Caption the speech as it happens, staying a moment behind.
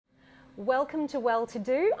Welcome to Well To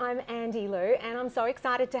Do. I'm Andi Lew and I'm so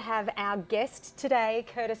excited to have our guest today,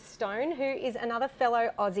 Curtis Stone, who is another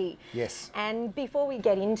fellow Aussie. Yes. And before we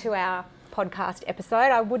get into our podcast episode,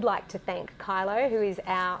 I would like to thank Kylo, who is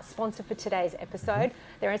our sponsor for today's episode.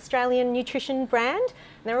 They're an Australian nutrition brand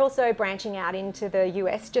and they're also branching out into the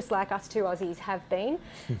US, just like us two Aussies have been.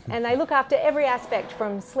 And they look after every aspect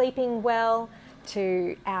from sleeping well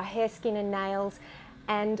to our hair, skin and nails.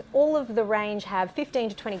 And all of the range have 15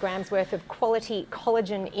 to 20 grams worth of quality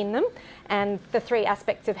collagen in them. And the three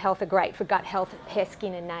aspects of health are great for gut health, hair,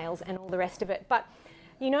 skin and nails and all the rest of it. But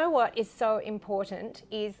you know what is so important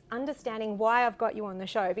is understanding why I've got you on the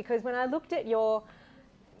show. Because when I looked at your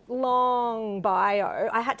long bio,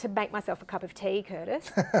 I had to make myself a cup of tea,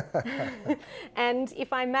 Curtis. And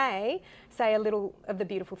if I may say a little of the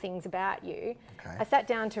beautiful things about you, Okay. I sat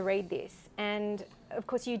down to read this, and of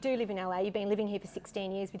course you do live in LA. You've been living here for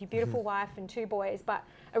 16 years with your beautiful wife and two boys, but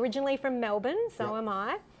originally from Melbourne, so am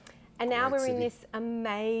I. And now Great we're in city. this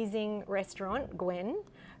amazing restaurant, Gwen,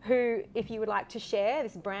 who, if you would like to share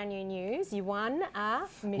this brand new news, you won a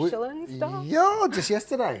Michelin star. Yeah, just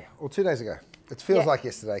yesterday or 2 days ago. It feels Yeah. like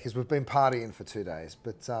yesterday because we've been partying for 2 days.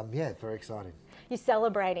 But yeah, very exciting. You're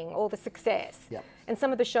celebrating all the success. Yep. And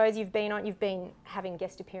some of the shows you've been on, you've been having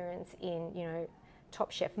guest appearance in, you know, Top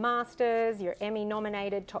Chef Masters, you're Emmy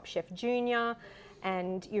nominated Top Chef Junior,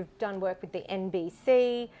 and you've done work with the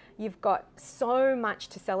NBC. You've got so much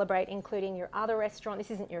to celebrate, including your other restaurant. This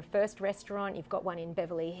isn't your first restaurant. You've got one in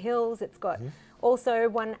Beverly Hills. It's got also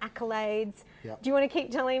won accolades. Yep. Do you want to keep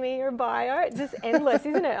telling me your bio? It's just endless,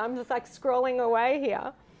 isn't it? I'm just like scrolling away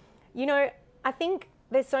here. You know, I think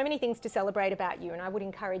there's so many things to celebrate about you, and I would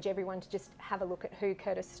encourage everyone to just have a look at who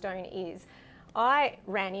Curtis Stone is. I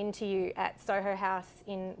ran into you at Soho House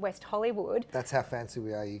in West Hollywood. That's how fancy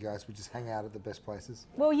we are, you guys. We just hang out at the best places.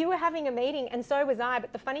 Well, you were having a meeting and so was I,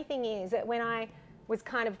 but the funny thing is that when I was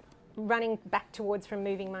kind of running back towards from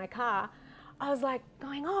moving my car, I was like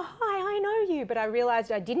going, oh, hi, I know you. But I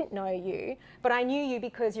realised I didn't know you, but I knew you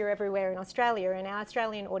because you're everywhere in Australia, and our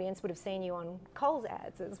Australian audience would have seen you on Coles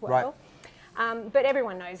ads as well. Right. But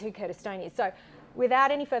everyone knows who Curtis Stone is. So without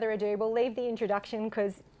any further ado, we'll leave the introduction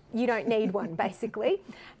because you don't need one, basically.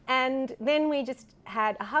 And then we just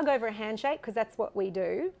had a hug over a handshake, because that's what we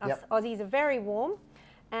do. Us Yep. Aussies are very warm.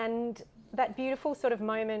 And that beautiful sort of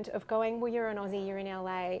moment of going, well, you're an Aussie, you're in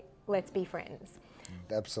LA, let's be friends.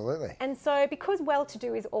 Absolutely. And so because Well To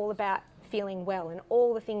Do is all about feeling well and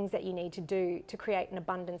all the things that you need to do to create an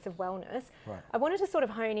abundance of wellness, Right. I wanted to sort of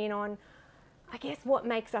hone in on, I guess, what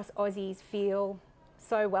makes us Aussies feel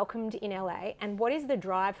so welcomed in LA, and what is the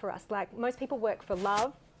drive for us? Like, most people work for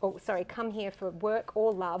love, come here for work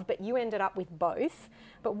or love, but you ended up with both.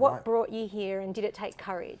 But what Right. brought you here, and did it take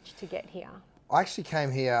courage to get here? I actually came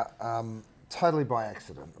here totally by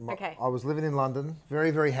accident. Okay. I was living in London, very,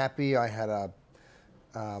 very happy. I had a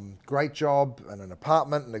great job and an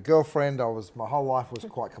apartment and a girlfriend. My whole life was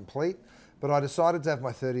quite complete. But I decided to have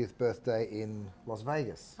my 30th birthday in Las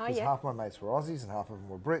Vegas. Oh, Because yeah. half my mates were Aussies and half of them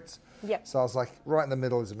were Brits. Yep. So I was like, right in the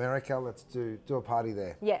middle is America. Let's do a party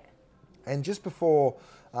there. Yeah. And just before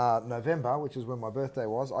November, which is when my birthday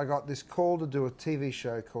was, I got this call to do a TV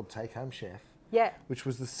show called Take Home Chef, Yeah. which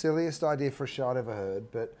was the silliest idea for a show I'd ever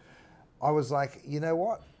heard. But I was like, you know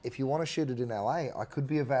what? If you want to shoot it in LA, I could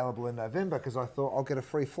be available in November, because I thought I'll get a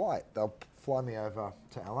free flight. They'll fly me over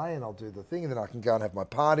to LA and I'll do the thing, and then I can go and have my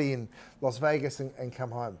party in Las Vegas and come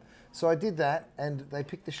home. So I did that, and they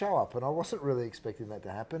picked the show up, and I wasn't really expecting that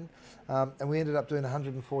to happen. And we ended up doing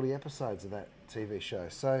 140 episodes of that TV show.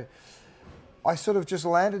 So I sort of just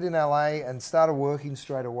landed in LA and started working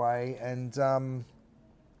straight away, and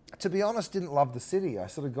to be honest, didn't love the city. I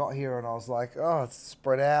sort of got here and I was like, oh, it's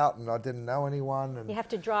spread out, and I didn't know anyone. And You have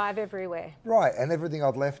to drive everywhere. right, and everything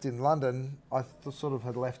I'd left in London, I sort of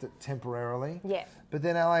had left it temporarily. Yeah. But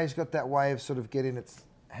then LA's got that way of sort of getting its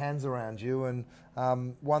hands around you, and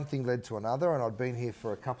one thing led to another, and I'd been here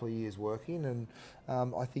for a couple of years working, and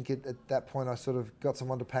I think at that point I sort of got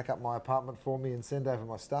someone to pack up my apartment for me and send over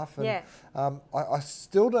my stuff. And Yeah. I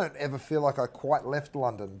still don't ever feel like I quite left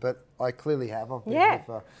London, but I clearly have. I've been Yeah. here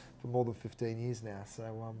for more than 15 years now.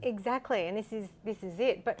 So Exactly, and this is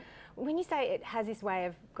it. But when you say it has this way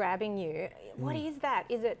of grabbing you, what is that?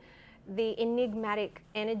 Is it the enigmatic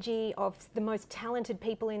energy of the most talented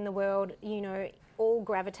people in the world, you know, all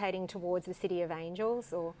gravitating towards the City of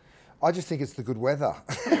Angels? Or I just think it's the good weather.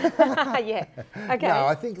 Yeah. Okay. No,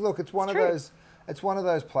 I think, look, it's one of true. those. It's one of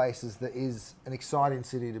those places that is an exciting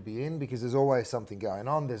city to be in because there's always something going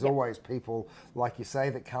on. There's always people, like you say,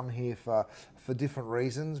 that come here for different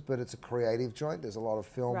reasons, but it's a creative joint. There's a lot of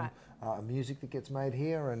film music that gets made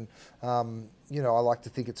here. And, I like to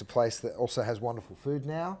think it's a place that also has wonderful food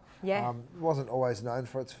now. Yeah. It wasn't always known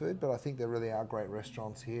for its food, but I think there really are great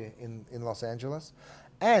restaurants here in Los Angeles.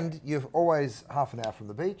 And you're always half an hour from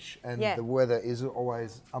the beach, and the weather is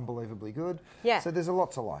always unbelievably good. Yeah. So there's a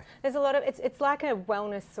lot to like. There's a lot of, it's like a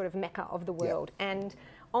wellness sort of mecca of the world. And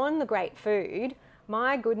on the great food,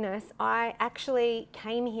 my goodness, I actually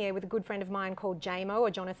came here with a good friend of mine called JMO,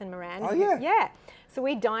 or Jonathan Moran. Oh, yeah. Yeah. So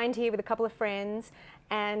we dined here with a couple of friends,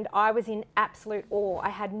 and I was in absolute awe. I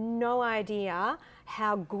had no idea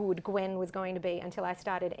how good Gwen was going to be until I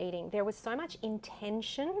started eating. There was so much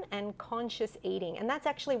intention and conscious eating. And that's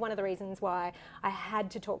actually one of the reasons why I had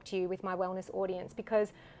to talk to you with my wellness audience,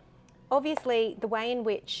 because obviously the way in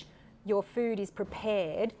which your food is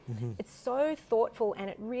prepared, it's so thoughtful, and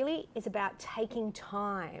it really is about taking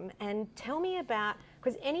time. And tell me about,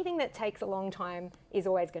 because anything that takes a long time is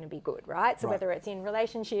always going to be good, right? So whether it's in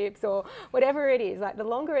relationships or whatever it is, like the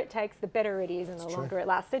longer it takes, the better it is, and the longer it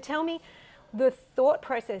lasts. So tell me the thought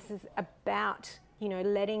processes about,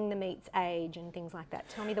 letting the meats age and things like that.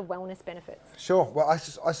 Tell me the wellness benefits. Sure. Well, I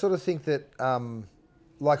sort of think that,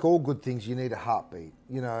 like all good things, you need a heartbeat,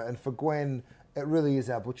 and for Gwen, it really is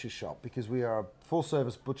our butcher shop, because we are a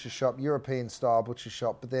full-service butcher shop, European-style butcher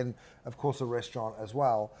shop, but then, of course, a restaurant as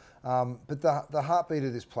well. But the heartbeat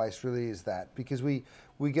of this place really is that, because we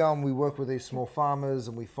go and we work with these small farmers,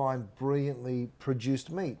 and we find brilliantly produced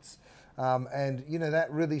meats. And that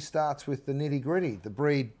really starts with the nitty-gritty, the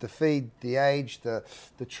breed, the feed, the age, the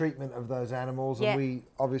treatment of those animals. And we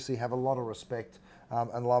obviously have a lot of respect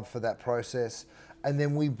and love for that process. And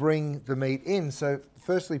then we bring the meat in. So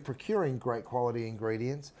firstly, procuring great quality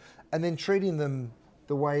ingredients, and then treating them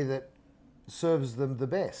the way that serves them the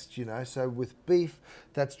best, So with beef,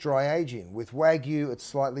 that's dry aging. With Wagyu, it's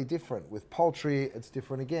slightly different. With poultry, it's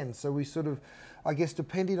different again. So we sort of, I guess,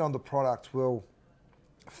 depending on the product, we'll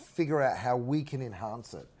figure out how we can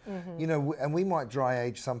enhance it. And we might dry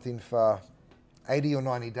age something for 80 or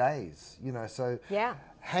 90 days, so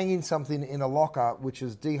hanging something in a locker which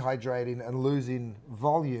is dehydrating and losing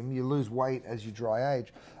volume, you lose weight as you dry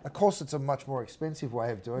age. Of course, it's a much more expensive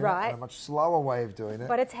way of doing it, and a much slower way of doing it.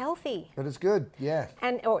 But it's healthy. But it's good, yeah.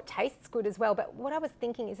 And it tastes good as well. But what I was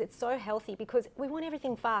thinking is it's so healthy because we want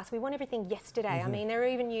everything fast. We want everything yesterday. I mean, they're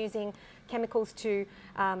even using chemicals to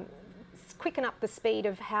quicken up the speed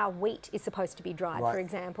of how wheat is supposed to be dried, for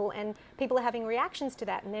example. And people are having reactions to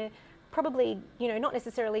that, and they're probably, not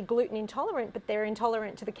necessarily gluten intolerant, but they're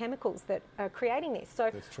intolerant to the chemicals that are creating this.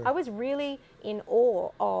 So I was really in awe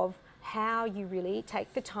of how you really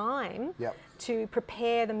take the time to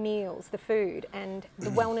prepare the meals, the food, and the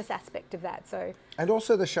wellness aspect of that. So, and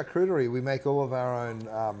also the charcuterie. We make all of our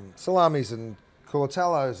own salamis and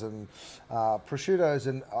culatellos and prosciuttos,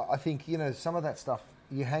 and I think, some of that stuff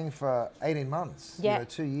you hang for 18 months,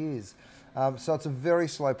 2 years. So it's a very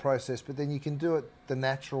slow process, but then you can do it the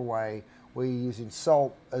natural way, where you're using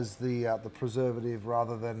salt as the preservative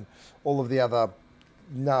rather than all of the other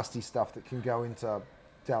nasty stuff that can go into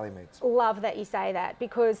deli meats. Love that you say that,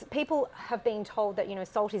 because people have been told that,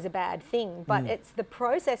 salt is a bad thing, but it's the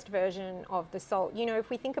processed version of the salt. If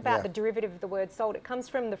we think about the derivative of the word salt, it comes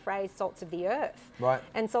from the phrase salts of the earth. Right.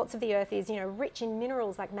 And salts of the earth is, rich in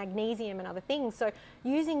minerals like magnesium and other things. So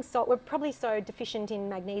using salt, we're probably so deficient in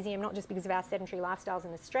magnesium, not just because of our sedentary lifestyles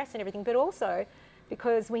and the stress and everything, but also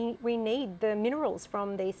because we need the minerals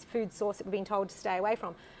from this food source that we've been told to stay away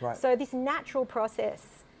from. Right. So this natural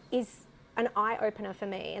process is an eye-opener for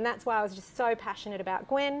me, and that's why I was just so passionate about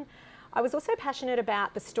Gwen. I was also passionate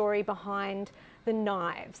about the story behind the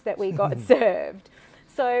knives that we got served.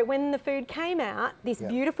 So when the food came out, this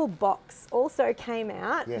beautiful box also came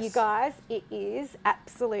out. Yes. You guys, it is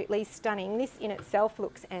absolutely stunning. This in itself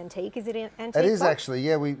looks antique. Is it an antique It is box?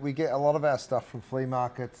 actually, we get a lot of our stuff from flea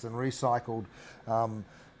markets and recycled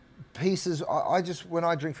pieces. I just, when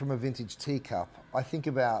I drink from a vintage teacup, I think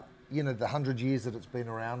about the 100 years that it's been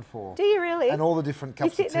around for. Do you really? And all the different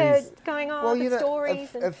cups you of sit there teas. going, the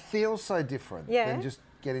stories. It feels so different than just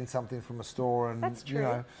getting something from a store. And That's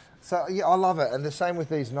true. So I love it. And the same with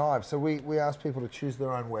these knives. So we ask people to choose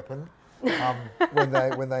their own weapon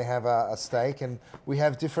when they have a steak, and we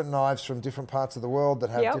have different knives from different parts of the world that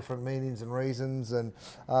have different meanings and reasons. And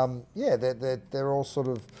they're all sort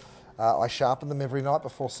of. I sharpen them every night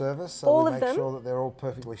before service, so All we of make them? sure that they're all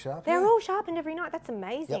perfectly sharp. They're all sharpened every night. That's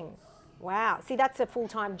amazing. Yep. Wow. See, that's a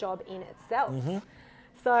full-time job in itself.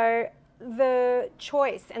 So the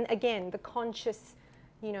choice, and again, the conscious,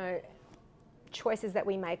 choices that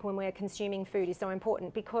we make when we're consuming food is so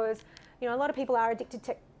important, because a lot of people are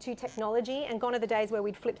addicted to technology, and gone are the days where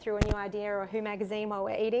we'd flip through a new idea or a Who magazine while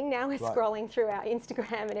we're eating. Now we're scrolling through our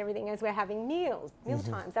Instagram and everything as we're having meal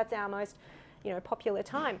times. That's our most popular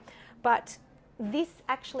time. But this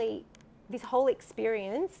whole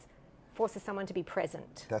experience forces someone to be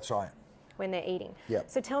present. That's right. When they're eating. Yep.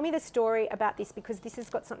 So tell me the story about this, because this has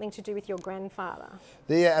got something to do with your grandfather.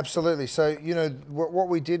 Yeah, absolutely. So, what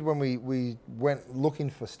we did when we went looking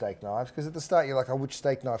for steak knives, because at the start you're like, oh, which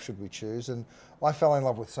steak knife should we choose? And I fell in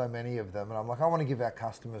love with so many of them, and I'm like, I want to give our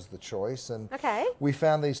customers the choice. And we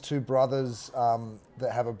found these two brothers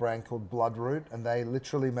that have a brand called Bloodroot, and they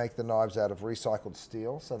literally make the knives out of recycled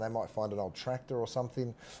steel. So they might find an old tractor or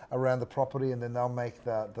something around the property, and then they'll make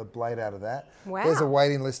the blade out of that. Wow. There's a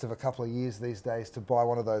waiting list of a couple of years these days to buy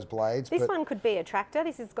one of those blades. This one could be a tractor.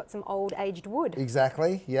 This has got some old aged wood.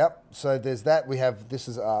 Exactly, yep. So there's that. This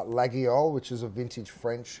is Laguiole, which is a vintage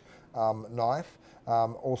French knife.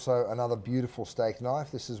 Also another beautiful steak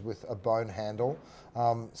knife. This is with a bone handle.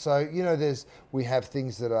 We have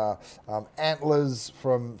things that are antlers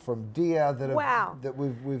from deer that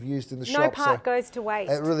we've used in the shop. No part goes to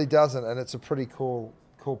waste. It really doesn't, and it's a pretty cool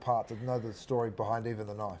part to know the story behind even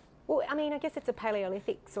the knife. Well, I mean, I guess it's a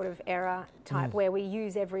Paleolithic sort of era type where we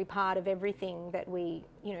use every part of everything that we,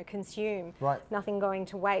 consume. Right. Nothing going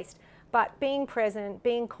to waste. But being present,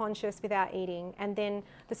 being conscious without eating, and then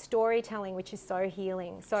the storytelling, which is so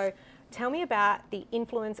healing. So tell me about the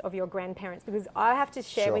influence of your grandparents, because I have to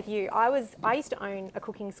share with you, I used to own a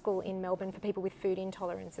cooking school in Melbourne for people with food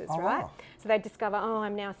intolerances, right? Wow. So they'd discover,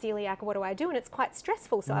 I'm now celiac, what do I do? And it's quite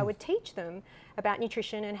stressful. So I would teach them about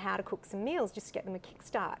nutrition and how to cook some meals just to get them a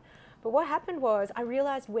kickstart. But what happened was I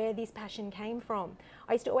realised where this passion came from.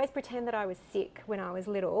 I used to always pretend that I was sick when I was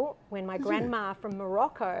little, when my grandma from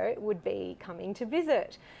Morocco would be coming to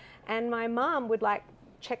visit. And my mum would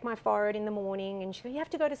check my forehead in the morning and she'd go, you have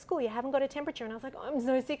to go to school, you haven't got a temperature. And I was like, I'm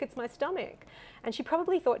so sick, it's my stomach. And she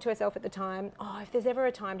probably thought to herself at the time, if there's ever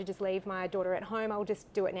a time to just leave my daughter at home, I'll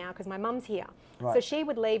just do it now because my mum's here. Right. So she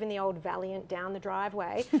would leave in the old Valiant down the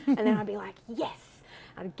driveway and then I'd be like, yes.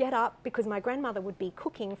 I'd get up because my grandmother would be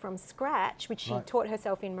cooking from scratch, which she taught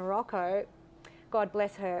herself in Morocco. God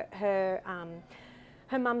bless her.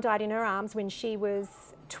 Her mum died in her arms when she was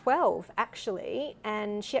 12, actually,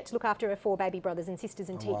 and she had to look after her 4 baby brothers and sisters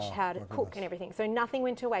and teach how to cook and everything. So nothing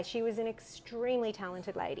went to waste. She was an extremely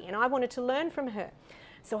talented lady, and I wanted to learn from her.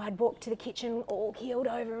 So I'd walk to the kitchen all keeled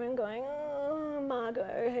over and going, oh, Margot.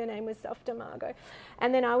 Her name was Softa Margot.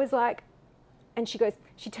 And then I was like, and she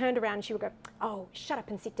turned around and she would go, oh, shut up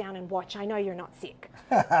and sit down and watch. I know you're not sick.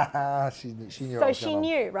 She knew. So she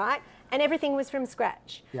knew, right? And everything was from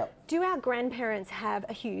scratch. Yep. Do our grandparents have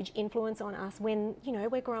a huge influence on us when,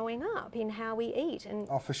 we're growing up in how we eat? And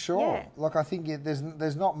for sure. Yeah. Look, I think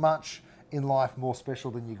there's not much in life more special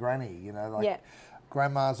than your granny,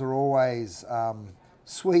 grandmas are always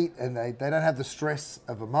sweet and they don't have the stress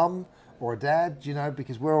of a mum or a dad,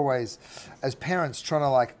 because we're always, as parents, trying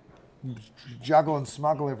to juggle and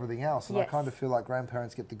smuggle everything else, and I kind of feel like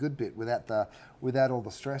grandparents get the good bit without all the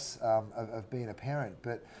stress of being a parent.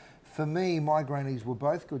 But for me, my grannies were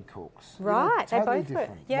both good cooks. Right, totally they both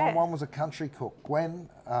different. were. Yeah. One was a country cook, Gwen.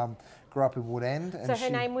 Grew up in Wood End. And so her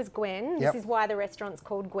name was Gwen. This is why the restaurant's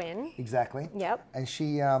called Gwen. Exactly. Yep. And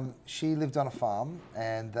she lived on a farm,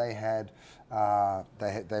 and they had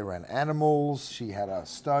they ran animals. She had a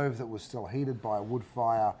stove that was still heated by a wood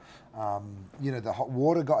fire. The hot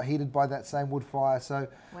water got heated by that same wood fire. So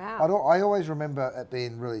I always remember it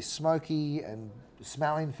being really smoky and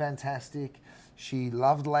smelling fantastic. She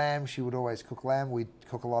loved lamb. She would always cook lamb. We'd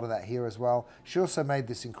cook a lot of that here as well. She also made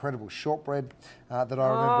this incredible shortbread that I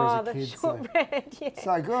remember as a kid. Shortbread,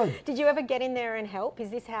 so good. Did you ever get in there and help? Is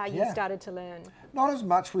this how you started to learn? Not as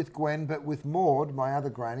much with Gwen, but with Maud, my other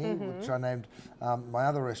granny, which I named my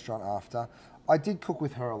other restaurant after. I did cook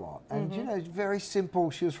with her a lot, and very simple.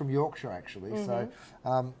 She was from Yorkshire actually, so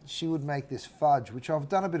she would make this fudge, which I've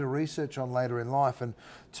done a bit of research on later in life, and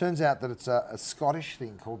turns out that it's a Scottish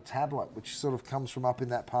thing called tablet, which sort of comes from up in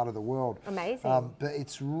that part of the world. Amazing. But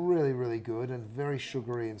it's really, really good and very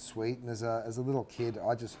sugary and sweet. And as a little kid,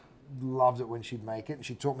 I just loved it when she'd make it, and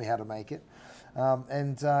she taught me how to make it.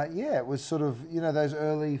 It was sort of those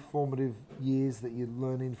early formative years that you're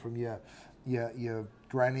learning from your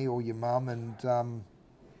granny or your mum,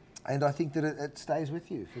 and I think that it stays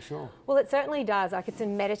with you for sure. Well, it certainly does. It's a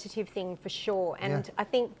meditative thing for sure, and I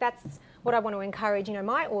think that's what I want to encourage,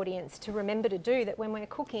 my audience to remember to do, that when we're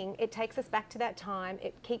cooking, it takes us back to that time,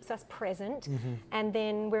 it keeps us present, and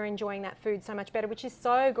then we're enjoying that food so much better, which is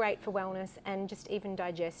so great for wellness and just even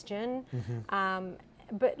digestion.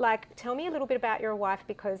 But tell me a little bit about your wife,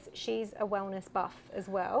 because she's a wellness buff as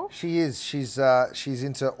well. She is. She's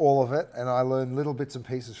into all of it, and I learn little bits and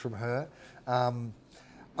pieces from her.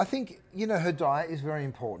 I think, her diet is very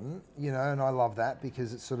important, and I love that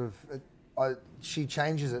because it's sort of, she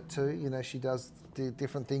changes it too. She does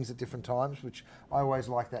different things at different times, which I always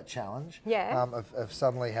like that challenge. Yeah. Of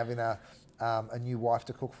suddenly having a new wife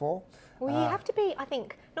to cook for. Well, you have to be, I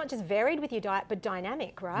think, not just varied with your diet, but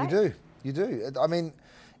dynamic, right? You do. I mean,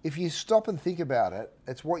 if you stop and think about it,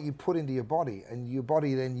 it's what you put into your body, and your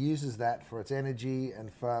body then uses that for its energy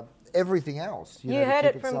and for everything else. You heard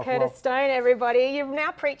it from Curtis Stone, everybody. You're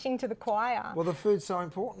now preaching to the choir. Well, the food's so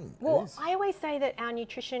important. Well, I always say that our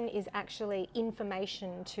nutrition is actually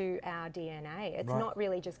information to our DNA. It's not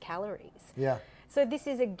really just calories. Yeah. So this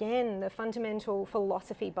is, again, the fundamental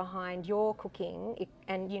philosophy behind your cooking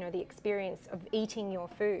and, the experience of eating your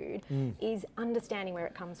food is understanding where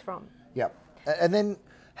it comes from. Yep. And then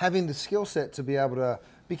having the skill set to be able to,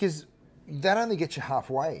 because that only gets you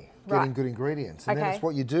halfway, getting good ingredients. And then it's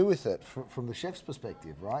what you do with it from the chef's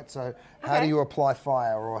perspective, right? So how do you apply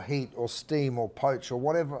fire or heat or steam or poach or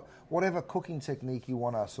whatever cooking technique you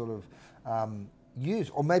want to sort of use,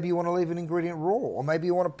 or maybe you want to leave an ingredient raw, or maybe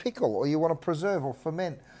you want to pickle, or you want to preserve or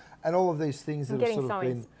ferment, and all of these things that have sort of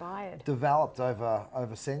been developed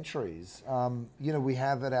over centuries, we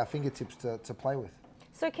have at our fingertips to play with.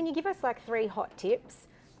 So can you give us 3 hot tips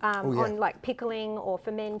on pickling or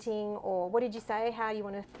fermenting, or what did you say, how you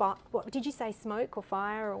want to, what did you say, smoke or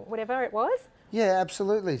fire or whatever it was? Yeah,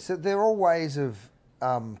 absolutely. So they're all ways of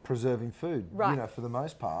preserving food, for the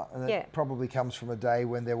most part. And it probably comes from a day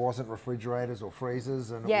when there wasn't refrigerators or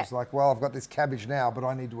freezers, and it was like, well, I've got this cabbage now, but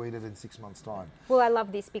I need to eat it in 6 months' time. Well, I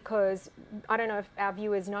love this because I don't know if our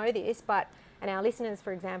viewers know this, and our listeners,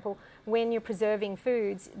 for example, when you're preserving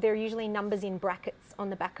foods, there are usually numbers in brackets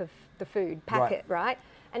on the back of the food packet, right?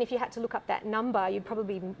 And if you had to look up that number, you'd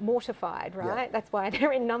probably be mortified, right? Yeah. That's why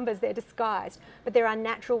they're in numbers, they're disguised. But there are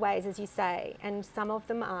natural ways, as you say, and some of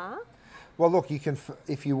them are. Well, look, you can,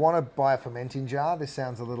 if you want to buy a fermenting jar, this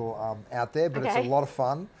sounds a little out there, but it's a lot of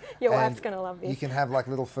fun. Your wife's going to love this. You can have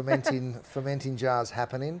little fermenting jars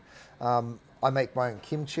happening. I make my own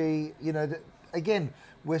kimchi. Again,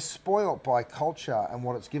 we're spoilt by culture and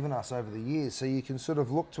what it's given us over the years. So you can sort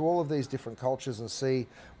of look to all of these different cultures and see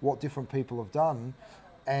what different people have done,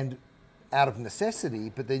 and out of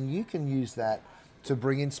necessity, but then you can use that to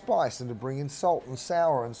bring in spice and to bring in salt and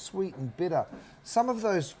sour and sweet and bitter. Some of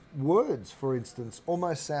those words, for instance,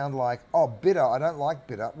 almost sound like, oh, bitter, I don't like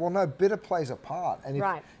bitter. Well, no, bitter plays a part. And if,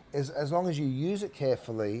 as long as you use it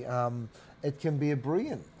carefully, it can be a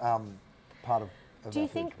brilliant part of Do you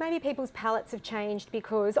think maybe people's palates have changed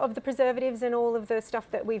because of the preservatives and all of the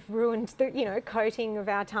stuff that we've ruined, the coating of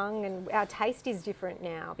our tongue, and our taste is different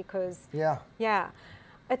now because... Yeah.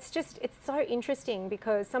 It's so interesting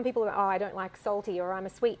because some people are, I don't like salty, or I'm a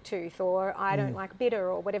sweet tooth, or I don't like bitter,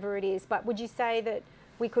 or whatever it is. But would you say that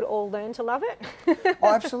we could all learn to love it? Oh,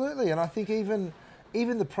 absolutely. And I think even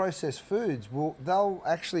the processed foods, they'll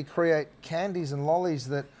actually create candies and lollies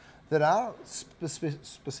that are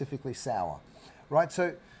specifically sour, right?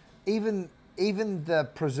 So even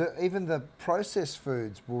the processed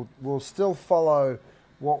foods will still follow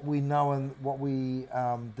what we know and what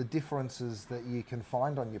the differences that you can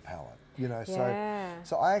find on your palate,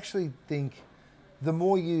 So I actually think the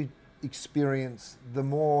more you experience, the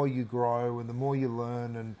more you grow and the more you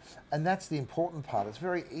learn, and that's the important part. It's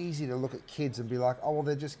very easy to look at kids and be like, oh, well,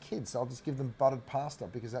 they're just kids. I'll just give them buttered pasta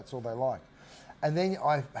because that's all they like. And then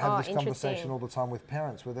I have this conversation all the time with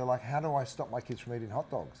parents where they're like, how do I stop my kids from eating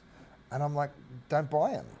hot dogs? And I'm like, don't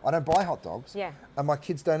buy them. I don't buy hot dogs. Yeah. And my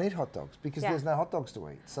kids don't eat hot dogs because there's no hot dogs to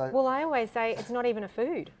eat. So well, I always say it's not even a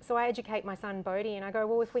food. So I educate my son Bodhi and I go,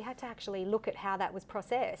 well, if we had to actually look at how that was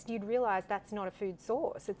processed, you'd realise that's not a food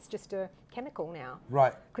source. It's just a chemical now.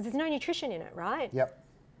 Right. Because there's no nutrition in it, right? Yep.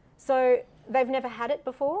 So they've never had it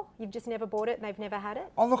before? You've just never bought it and they've never had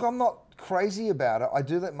it? Oh, look, I'm not crazy about it. I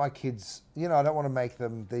do let my kids, I don't want to make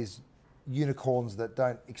them these unicorns that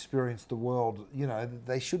don't experience the world.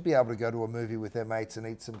 They should be able to go to a movie with their mates and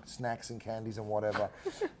eat some snacks and candies and whatever.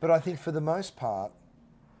 But I think for the most part,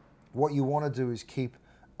 what you want to do is keep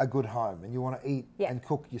a good home, and you want to eat and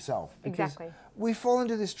cook yourself. Because we fall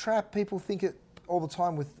into this trap. People think it all the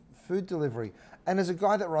time with food delivery. And as a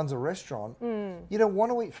guy that runs a restaurant, you don't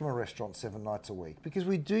want to eat from a restaurant 7 nights a week because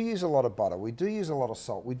we do use a lot of butter, we do use a lot of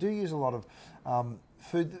salt, we do use a lot of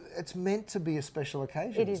food, it's meant to be a special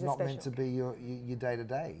occasion. It is it's not meant to be your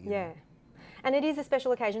day-to-day. Yeah. And it is a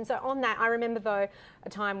special occasion. So on that, I remember though a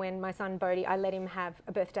time when my son Bodhi, I let him have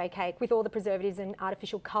a birthday cake with all the preservatives and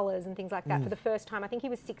artificial colours and things like that for the first time. I think he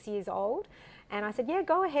was 6 years old. And I said, yeah,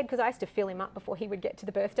 go ahead, because I used to fill him up before he would get to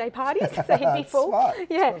the birthday parties, so he'd be full. Smart.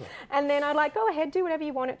 Yeah. Smart. And then I'd like, go ahead, do whatever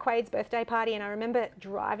you want at Quade's birthday party. And I remember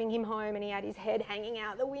driving him home and he had his head hanging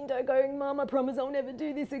out the window going, Mum, I promise I'll never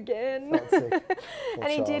do this again. And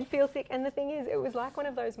he did feel sick. And the thing is, it was like one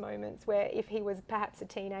of those moments where if he was perhaps a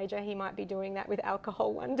teenager, he might be doing that with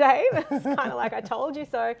alcohol one day. It's kind of like, I told you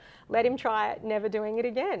so, let him try it, never doing it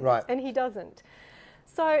again. Right. And he doesn't.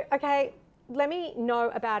 So, okay, let me know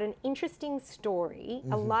about an interesting story,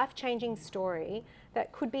 a life-changing story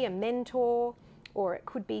that could be a mentor, or it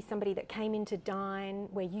could be somebody that came into Dine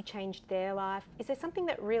where you changed their life. Is there something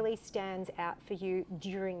that really stands out for you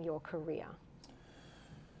during your career?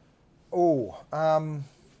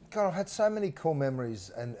 God, I've had so many cool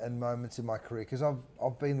memories and moments in my career because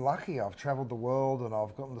I've been lucky. I've travelled the world and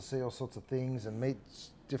I've gotten to see all sorts of things and meet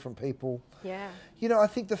different people. Yeah. You know, I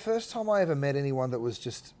think the first time I ever met anyone that was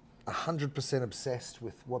just 100% obsessed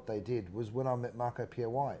with what they did was when I met Marco Pierre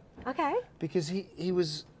White. Okay. Because he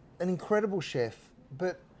was an incredible chef,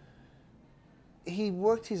 but he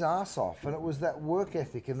worked his ass off, and it was that work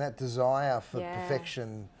ethic and that desire for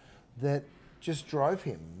perfection that just drove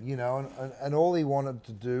him, you know, and all he wanted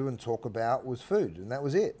to do and talk about was food, and that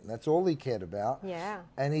was it. And that's all he cared about. Yeah.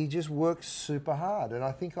 And he just worked super hard. And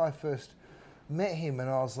I think I first met him and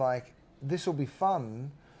I was like, this will be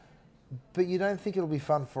fun, but you don't think it'll be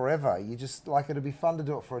fun forever. You just, like, it'll be fun to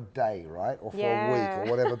do it for a day, right? Or for a week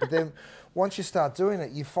or whatever. But then once you start doing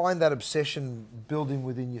it, you find that obsession building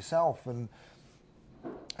within yourself. And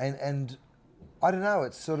I don't know,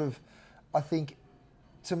 it's sort of, I think,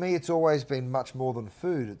 to me, it's always been much more than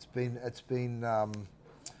food. It's been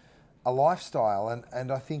a lifestyle.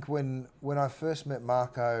 And I think when I first met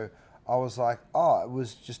Marco, I was like, oh, it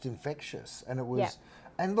was just infectious. And it was... Yeah.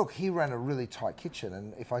 And look, he ran a really tight kitchen,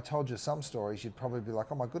 and if I told you some stories, you'd probably be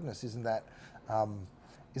like, "Oh my goodness, isn't that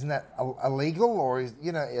illegal?" Or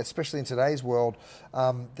you know, especially in today's world,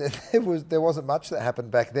 there wasn't much that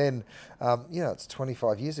happened back then. You know, it's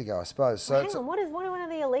 25 years ago, I suppose. So hang on, what are one of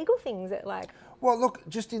the illegal things that like? Well, look,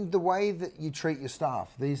 just in the way that you treat your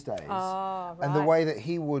staff these days, and the way that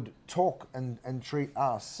he would talk and treat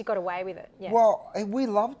us. He got away with it, yeah. Well, we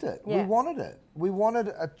loved it. Yeah. We wanted it. We wanted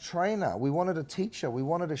a trainer. We wanted a teacher. We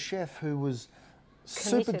wanted a chef who was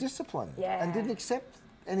super disciplined and didn't accept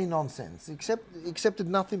any nonsense, accepted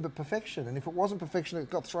nothing but perfection. And if it wasn't perfection, it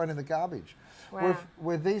got thrown in the garbage. Wow.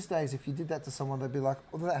 Where these days, if you did that to someone, they'd be like,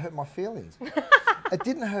 "Oh, that hurt my feelings." It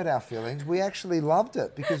didn't hurt our feelings. We actually loved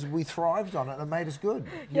it because we thrived on it and it made us good.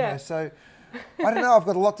 You know? So I don't know. I've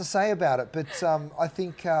got a lot to say about it, but I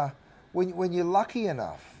think when you're lucky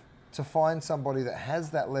enough to find somebody that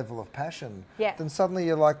has that level of passion, then suddenly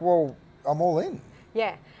you're like, well, I'm all in.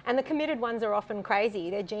 Yeah, and the committed ones are often crazy.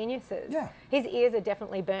 They're geniuses. Yeah. His ears are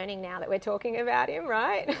definitely burning now that we're talking about him,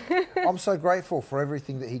 right? I'm so grateful for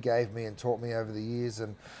everything that he gave me and taught me over the years,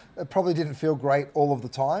 and it probably didn't feel great all of the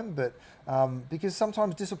time, but because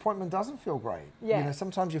sometimes disappointment doesn't feel great. Yeah. You know,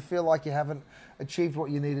 sometimes you feel like you haven't achieved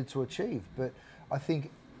what you needed to achieve, but I think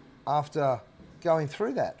after going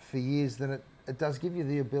through that for years, then it does give you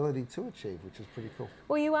the ability to achieve, which is pretty cool.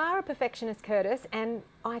 Well, you are a perfectionist, Curtis, and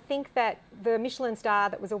I think that the Michelin star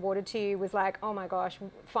that was awarded to you was like, oh my gosh,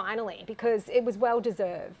 finally, because it was well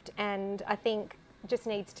deserved. And I think just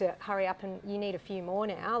needs to hurry up, and you need a few more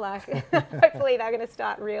now. Like, hopefully they're going to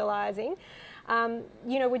start realising.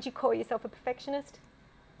 You know, would you call yourself a perfectionist?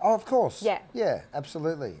 Oh, of course. Yeah. Yeah,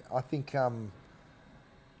 absolutely. I think I'm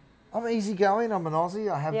easygoing. I'm an Aussie.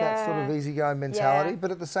 I have that sort of easygoing mentality.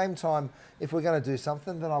 But at the same time, if we're going to do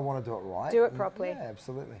something, then I want to do it right. Do it properly. Yeah,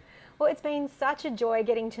 absolutely. Well, it's been such a joy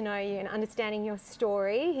getting to know you and understanding your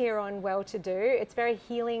story here on Well To Do. It's very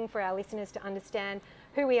healing for our listeners to understand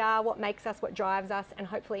who we are, what makes us, what drives us, and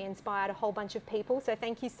hopefully inspired a whole bunch of people. So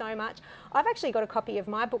thank you so much. I've actually got a copy of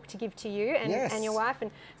my book to give to you and your wife, and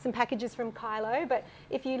some packages from Kylo. But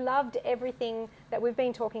if you loved everything that we've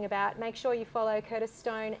been talking about, make sure you follow Curtis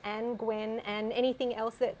Stone and Gwen, and anything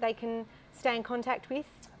else that they can stay in contact with.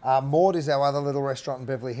 Maud is our other little restaurant in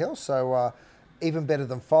Beverly Hills. So even better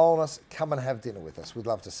than following us, come and have dinner with us. We'd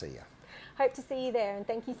love to see you. Hope to see you there, and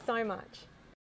thank you so much.